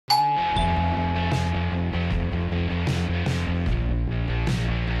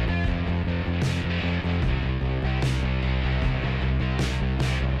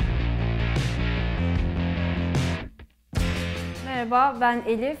Merhaba, ben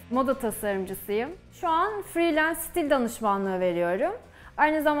Elif, moda tasarımcısıyım. Şu an freelance stil danışmanlığı veriyorum.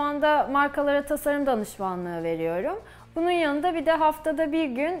 Aynı zamanda markalara tasarım danışmanlığı veriyorum. Bunun yanında bir de haftada bir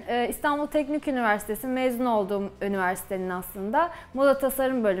gün İstanbul Teknik Üniversitesi mezun olduğum üniversitenin aslında moda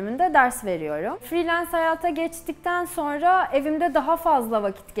tasarım bölümünde ders veriyorum. Freelance hayata geçtikten sonra evimde daha fazla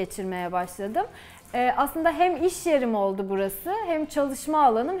vakit geçirmeye başladım. Aslında hem iş yerim oldu burası, hem çalışma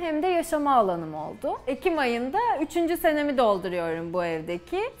alanım hem de yaşama alanım oldu. Ekim ayında 3. senemi dolduruyorum bu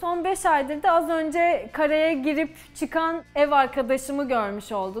evdeki. Son 5 aydır da az önce karaya girip çıkan ev arkadaşımı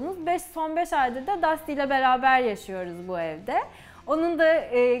görmüş oldunuz. Son 5 aydır da Dusty ile beraber yaşıyoruz bu evde. Onun da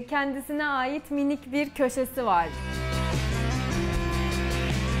kendisine ait minik bir köşesi var.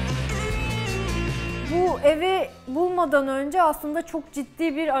 Bu evi bulmadan önce aslında çok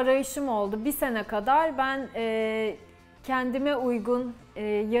ciddi bir arayışım oldu. Bir sene kadar ben kendime uygun,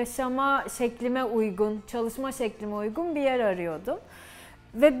 yaşama şeklime uygun, çalışma şeklime uygun bir yer arıyordum.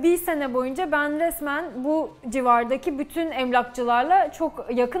 Ve bir sene boyunca ben resmen bu civardaki bütün emlakçılarla çok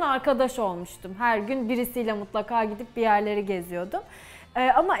yakın arkadaş olmuştum. Her gün birisiyle mutlaka gidip bir yerleri geziyordum.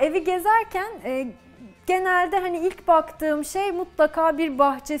 Ama evi gezerken genelde hani ilk baktığım şey mutlaka bir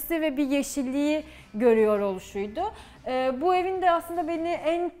bahçesi ve bir yeşilliği görüyor oluşuydu. Bu evin de aslında beni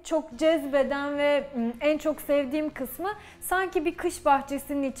en çok cezbeden ve en çok sevdiğim kısmı sanki bir kış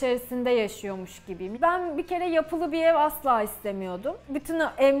bahçesinin içerisinde yaşıyormuş gibiyim. Ben bir kere yapılı bir ev asla istemiyordum. Bütün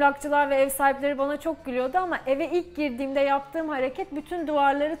emlakçılar ve ev sahipleri bana çok gülüyordu ama eve ilk girdiğimde yaptığım hareket bütün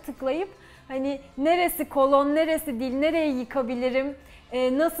duvarları tıklayıp hani neresi kolon, neresi değil, nereyi yıkabilirim,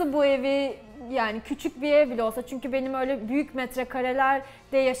 nasıl bu evi, yani küçük bir ev bile olsa, çünkü benim öyle büyük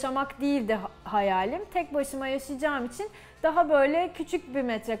metrekarelerde yaşamak değildi hayalim. Tek başıma yaşayacağım için daha böyle küçük bir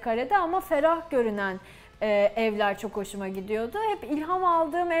metrekarede ama ferah görünen evler çok hoşuma gidiyordu. Hep ilham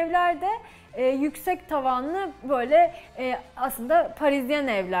aldığım evler de yüksek tavanlı böyle aslında Parisyen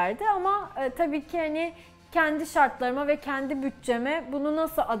evlerdi ama tabii ki hani kendi şartlarıma ve kendi bütçeme bunu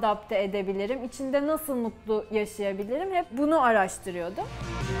nasıl adapte edebilirim, içinde nasıl mutlu yaşayabilirim, hep bunu araştırıyordum.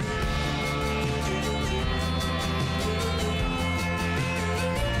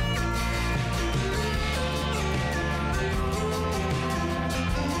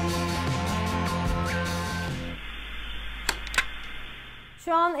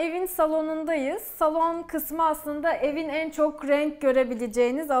 Şu an evin salonundayız. Salon kısmı aslında evin en çok renk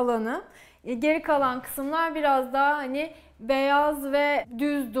görebileceğiniz alanı. Geri kalan kısımlar biraz daha hani beyaz ve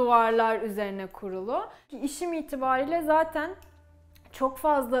düz duvarlar üzerine kurulu. İşim itibariyle zaten çok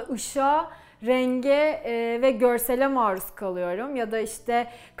fazla ışığa, renge ve görsele maruz kalıyorum ya da işte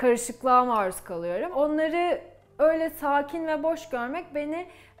karışıklığa maruz kalıyorum. Onları öyle sakin ve boş görmek beni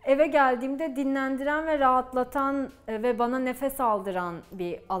eve geldiğimde dinlendiren ve rahatlatan ve bana nefes aldıran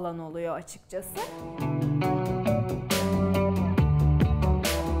bir alan oluyor açıkçası.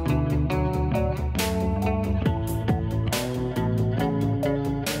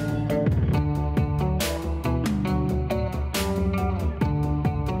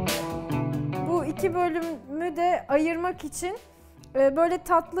 Bu iki bölümü de ayırmak için böyle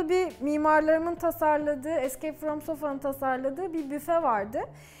tatlı bir mimarlarımın tasarladığı, Escape from Sofa'nın tasarladığı bir büfe vardı.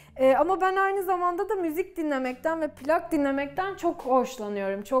 Ama ben aynı zamanda da müzik dinlemekten ve plak dinlemekten çok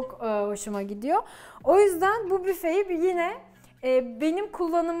hoşlanıyorum. Çok hoşuma gidiyor. O yüzden bu büfeyi yine benim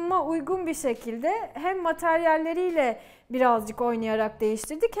kullanımıma uygun bir şekilde hem materyalleriyle birazcık oynayarak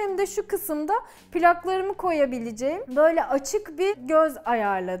değiştirdik hem de şu kısımda plaklarımı koyabileceğim böyle açık bir göz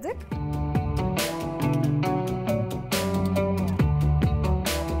ayarladık.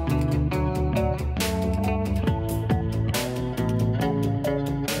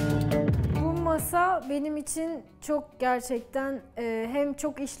 Benim için çok gerçekten hem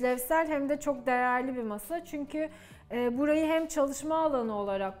çok işlevsel hem de çok değerli bir masa. Çünkü burayı hem çalışma alanı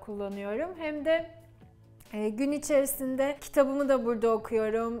olarak kullanıyorum hem de gün içerisinde kitabımı da burada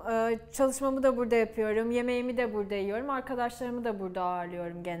okuyorum, çalışmamı da burada yapıyorum, yemeğimi de burada yiyorum, arkadaşlarımı da burada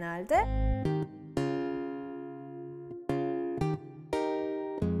ağırlıyorum genelde.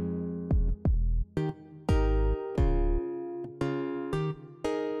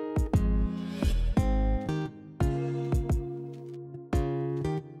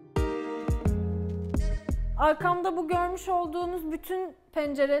 Arkamda bu görmüş olduğunuz bütün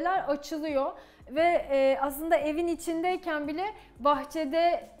pencereler açılıyor ve aslında evin içindeyken bile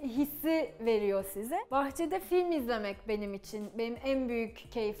bahçede hissi veriyor size. Bahçede film izlemek benim için, benim en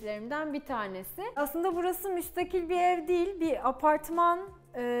büyük keyiflerimden bir tanesi. Aslında burası müstakil bir ev değil, bir apartman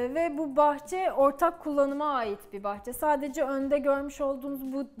Ve bu bahçe ortak kullanıma ait bir bahçe. Sadece önde görmüş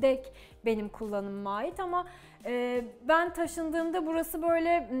olduğunuz bu dek benim kullanımıma ait ama ben taşındığımda burası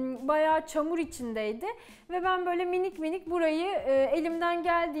böyle bayağı çamur içindeydi ve ben böyle minik minik burayı elimden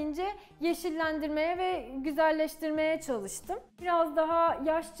geldiğince yeşillendirmeye ve güzelleştirmeye çalıştım. Biraz daha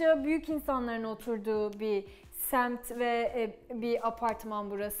yaşça büyük insanların oturduğu bir semt ve bir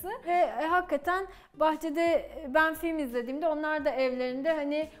apartman burası. Ve hakikaten bahçede ben film izlediğimde onlar da evlerinde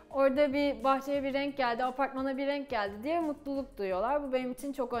hani orada bir bahçeye bir renk geldi, apartmana bir renk geldi diye mutluluk duyuyorlar. Bu benim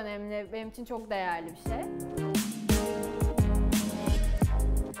için çok önemli, benim için çok değerli bir şey.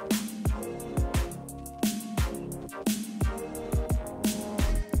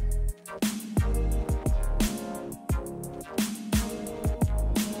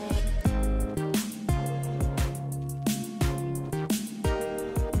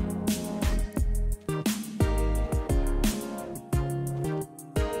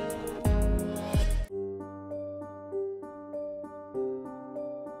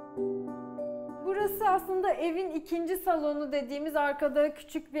 Burası aslında evin ikinci salonu dediğimiz arkada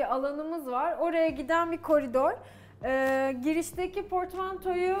küçük bir alanımız var. Oraya giden bir koridor. Girişteki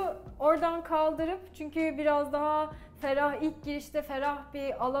portmantoyu oradan kaldırıp çünkü biraz daha ferah, ilk girişte ferah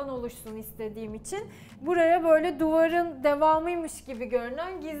bir alan oluşsun istediğim için buraya böyle duvarın devamıymış gibi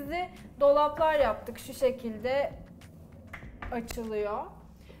görünen gizli dolaplar yaptık. Şu şekilde açılıyor.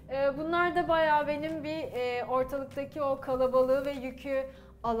 Bunlar da bayağı benim bir ortalıktaki o kalabalığı ve yükü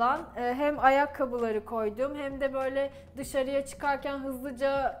alan. Hem ayakkabıları koydum hem de böyle dışarıya çıkarken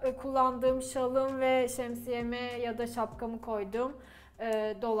hızlıca kullandığım şalım ve şemsiyemi ya da şapkamı koydum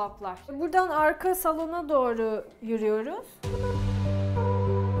dolaplar. Buradan arka salona doğru yürüyoruz.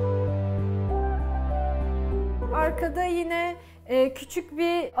 Arkada yine küçük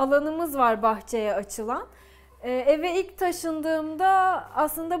bir alanımız var bahçeye açılan. Eve ilk taşındığımda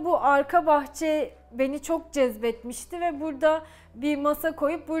aslında bu arka bahçe beni çok cezbetmişti ve burada bir masa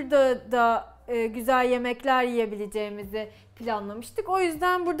koyup burada da güzel yemekler yiyebileceğimizi planlamıştık. O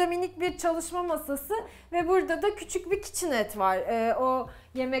yüzden burada minik bir çalışma masası ve burada da küçük bir kitchenette var. O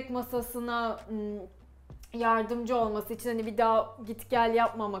yemek masasına yardımcı olması için hani bir daha git gel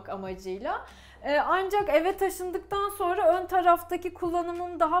yapmamak amacıyla. Ancak eve taşındıktan sonra ön taraftaki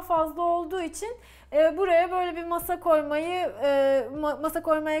kullanımım daha fazla olduğu için buraya böyle bir masa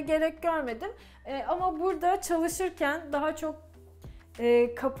koymaya gerek görmedim. Ama burada çalışırken daha çok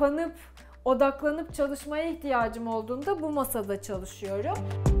kapanıp odaklanıp çalışmaya ihtiyacım olduğunda bu masada çalışıyorum.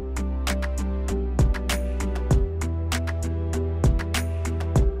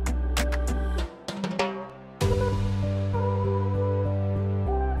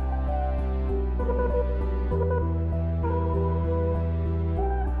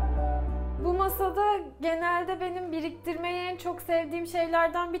 Genelde benim biriktirmeyi en çok sevdiğim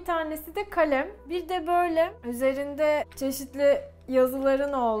şeylerden bir tanesi de kalem. Bir de böyle üzerinde çeşitli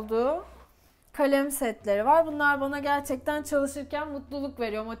yazıların olduğu kalem setleri var. Bunlar bana gerçekten çalışırken mutluluk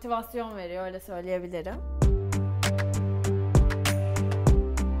veriyor, motivasyon veriyor, öyle söyleyebilirim.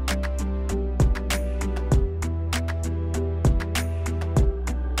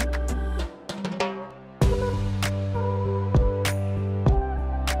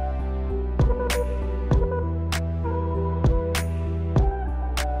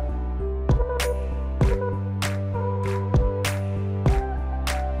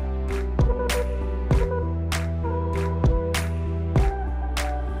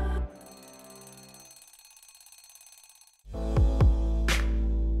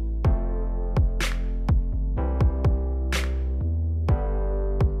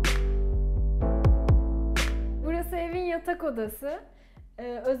 Yatak odası.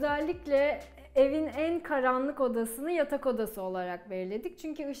 Özellikle evin en karanlık odasını yatak odası olarak belirledik.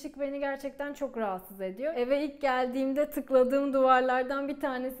 Çünkü ışık beni gerçekten çok rahatsız ediyor. Eve ilk geldiğimde tıkladığım duvarlardan bir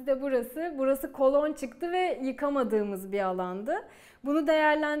tanesi de burası. Burası kolon çıktı ve yıkamadığımız bir alandı. Bunu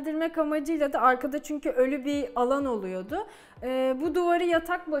değerlendirmek amacıyla da arkada çünkü ölü bir alan oluyordu. Bu duvarı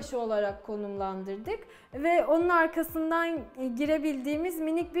yatak başı olarak konumlandırdık. Ve onun arkasından girebildiğimiz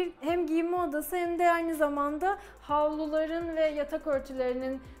minik bir hem giyinme odası hem de aynı zamanda havluların ve yatak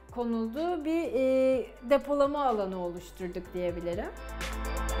örtülerinin konulduğu bir depolama alanı oluşturduk diyebilirim.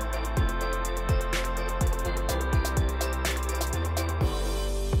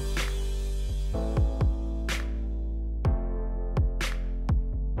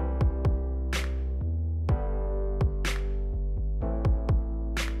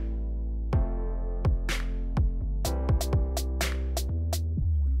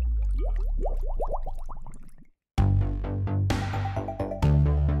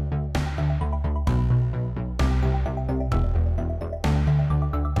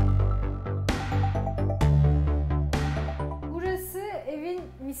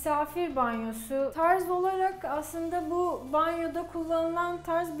 misafir banyosu. Tarz olarak aslında bu banyoda kullanılan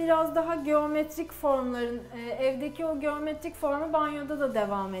tarz biraz daha geometrik formların, evdeki o geometrik formu banyoda da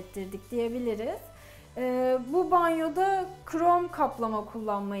devam ettirdik diyebiliriz. Bu banyoda krom kaplama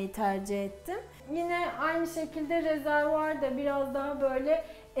kullanmayı tercih ettim. Yine aynı şekilde rezervuar da biraz daha böyle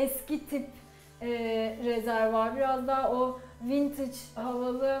eski tip rezervuar, biraz daha o vintage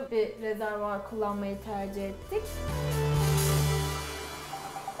havalı bir rezervuar kullanmayı tercih ettik.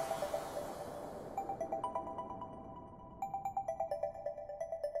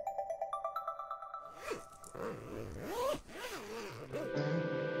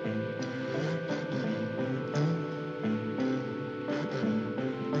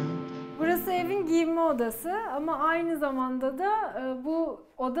 Burası evin giyinme odası ama aynı zamanda da bu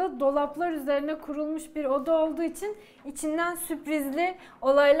oda dolaplar üzerine kurulmuş bir oda olduğu için içinden sürprizli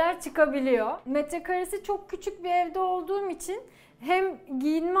olaylar çıkabiliyor. Metrekaresi çok küçük bir evde olduğum için hem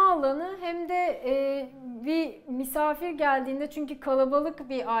giyinme alanı hem de bir misafir geldiğinde, çünkü kalabalık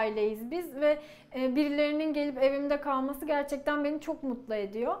bir aileyiz biz ve birilerinin gelip evimde kalması gerçekten beni çok mutlu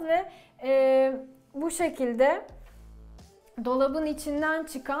ediyor. Ve bu şekilde dolabın içinden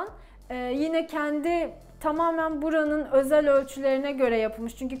çıkan yine kendi tamamen buranın özel ölçülerine göre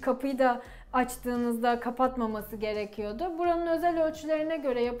yapılmış. Çünkü kapıyı da açtığınızda kapatmaması gerekiyordu. Buranın özel ölçülerine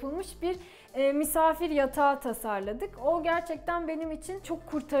göre yapılmış bir misafir yatağı tasarladık. O gerçekten benim için çok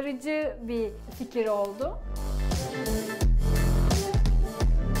kurtarıcı bir fikir oldu.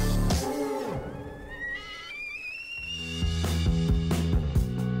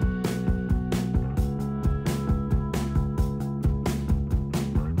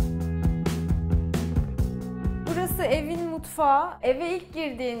 Burası evin mutfağı. Eve ilk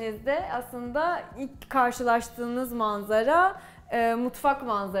girdiğinizde aslında ilk karşılaştığınız manzara mutfak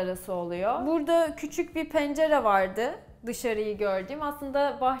manzarası oluyor. Burada küçük bir pencere vardı, dışarıyı gördüğüm.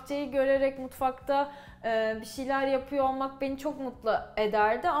 Aslında bahçeyi görerek mutfakta bir şeyler yapıyor olmak beni çok mutlu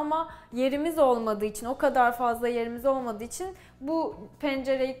ederdi ama yerimiz olmadığı için, o kadar fazla yerimiz olmadığı için bu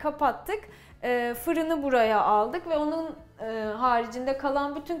pencereyi kapattık. Fırını buraya aldık ve onun haricinde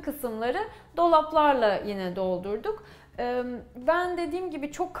kalan bütün kısımları dolaplarla yine doldurduk. Ben dediğim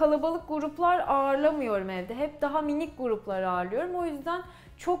gibi çok kalabalık gruplar ağırlamıyorum evde. Hep daha minik gruplar ağırlıyorum. O yüzden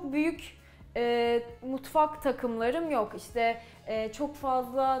çok büyük mutfak takımlarım yok. İşte çok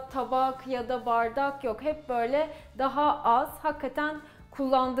fazla tabak ya da bardak yok. Hep böyle daha az, hakikaten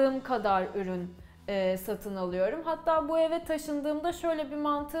kullandığım kadar ürün satın alıyorum. Hatta bu eve taşındığımda şöyle bir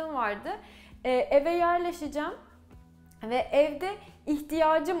mantığım vardı. Eve yerleşeceğim ve evde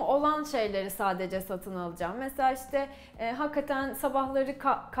ihtiyacım olan şeyleri sadece satın alacağım. Mesela işte hakikaten sabahları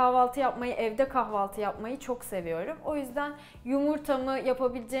kahvaltı yapmayı, evde kahvaltı yapmayı çok seviyorum. O yüzden yumurtamı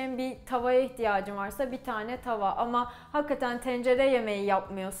yapabileceğim bir tavaya ihtiyacım varsa bir tane tava. Ama hakikaten tencere yemeği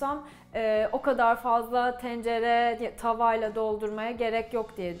yapmıyorsam o kadar fazla tencere tavayla doldurmaya gerek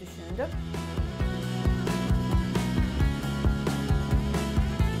yok diye düşündüm.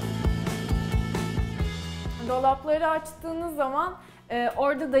 Dolapları açtığınız zaman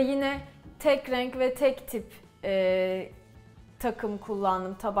orada da yine tek renk ve tek tip takım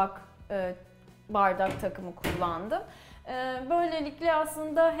kullandım. Tabak, bardak takımı kullandım. Böylelikle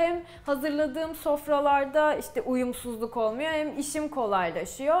aslında hem hazırladığım sofralarda işte uyumsuzluk olmuyor, hem işim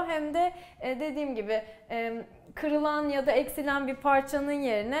kolaylaşıyor, hem de dediğim gibi kırılan ya da eksilen bir parçanın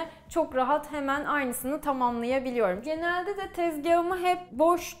yerine çok rahat hemen aynısını tamamlayabiliyorum. Genelde de tezgahımı hep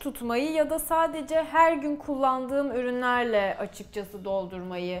boş tutmayı ya da sadece her gün kullandığım ürünlerle açıkçası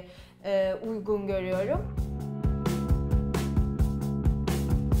doldurmayı uygun görüyorum.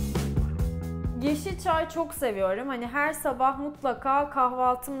 Yeşil çay çok seviyorum. Hani her sabah mutlaka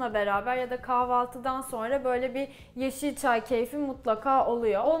kahvaltımla beraber ya da kahvaltıdan sonra böyle bir yeşil çay keyfim mutlaka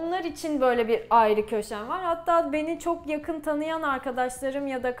oluyor. Onlar için böyle bir ayrı köşem var. Hatta beni çok yakın tanıyan arkadaşlarım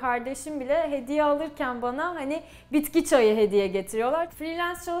ya da kardeşim bile hediye alırken bana hani bitki çayı hediye getiriyorlar.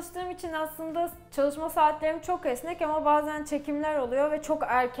 Freelance çalıştığım için aslında çalışma saatlerim çok esnek ama bazen çekimler oluyor ve çok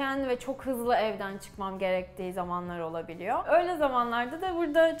erken ve çok hızlı evden çıkmam gerektiği zamanlar olabiliyor. Öyle zamanlarda da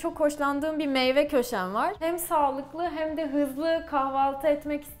burada çok hoşlandığım bir meyve köşem var. Hem sağlıklı hem de hızlı kahvaltı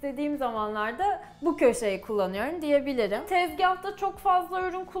etmek istediğim zamanlarda bu köşeyi kullanıyorum diyebilirim. Tezgahta çok fazla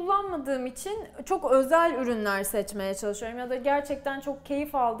ürün kullanmadığım için çok özel ürünler seçmeye çalışıyorum ya da gerçekten çok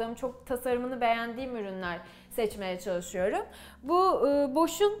keyif aldığım, çok tasarımını beğendiğim ürünler seçmeye çalışıyorum. Bu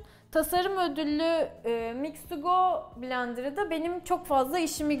Bosch'un tasarım ödüllü Mix to Go blenderı da benim çok fazla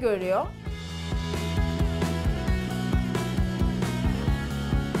işimi görüyor.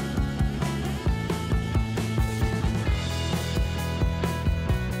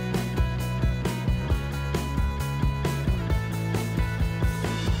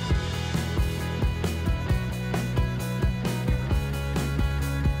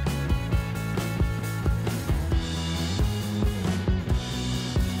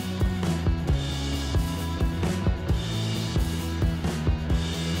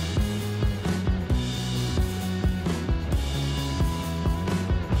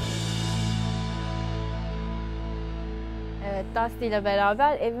 Dusty ile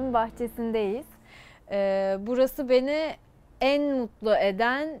beraber evin bahçesindeyiz. Burası beni en mutlu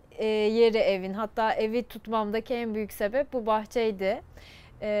eden yeri evin. Hatta evi tutmamdaki en büyük sebep bu bahçeydi.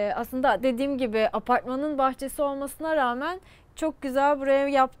 Aslında dediğim gibi apartmanın bahçesi olmasına rağmen çok güzel buraya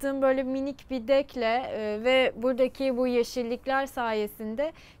yaptığım böyle minik bir dekle ve buradaki bu yeşillikler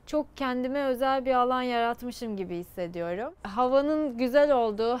sayesinde çok kendime özel bir alan yaratmışım gibi hissediyorum. Havanın güzel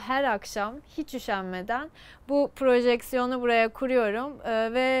olduğu her akşam hiç üşenmeden bu projeksiyonu buraya kuruyorum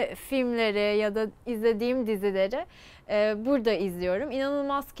ve filmleri ya da izlediğim dizileri burada izliyorum.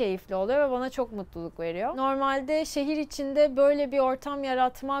 İnanılmaz keyifli oluyor ve bana çok mutluluk veriyor. Normalde şehir içinde böyle bir ortam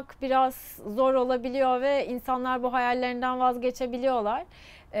yaratmak biraz zor olabiliyor ve insanlar bu hayallerinden vazgeçebiliyorlar.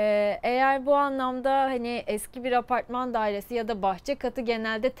 Eğer bu anlamda hani eski bir apartman dairesi ya da bahçe katı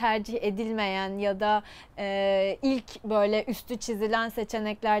genelde tercih edilmeyen ya da ilk böyle üstü çizilen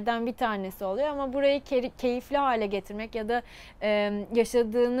seçeneklerden bir tanesi oluyor ama burayı keyifli hale getirmek ya da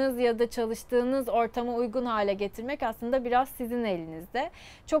yaşadığınız ya da çalıştığınız ortama uygun hale getirmek aslında biraz sizin elinizde.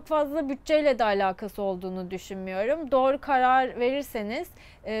 Çok fazla bütçeyle de alakası olduğunu düşünmüyorum. Doğru karar verirseniz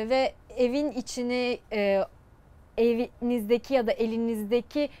ve evin içini evinizdeki ya da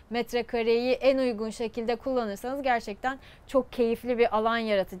elinizdeki metrekareyi en uygun şekilde kullanırsanız gerçekten çok keyifli bir alan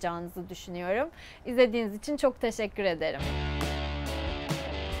yaratacağınızı düşünüyorum. İzlediğiniz için çok teşekkür ederim.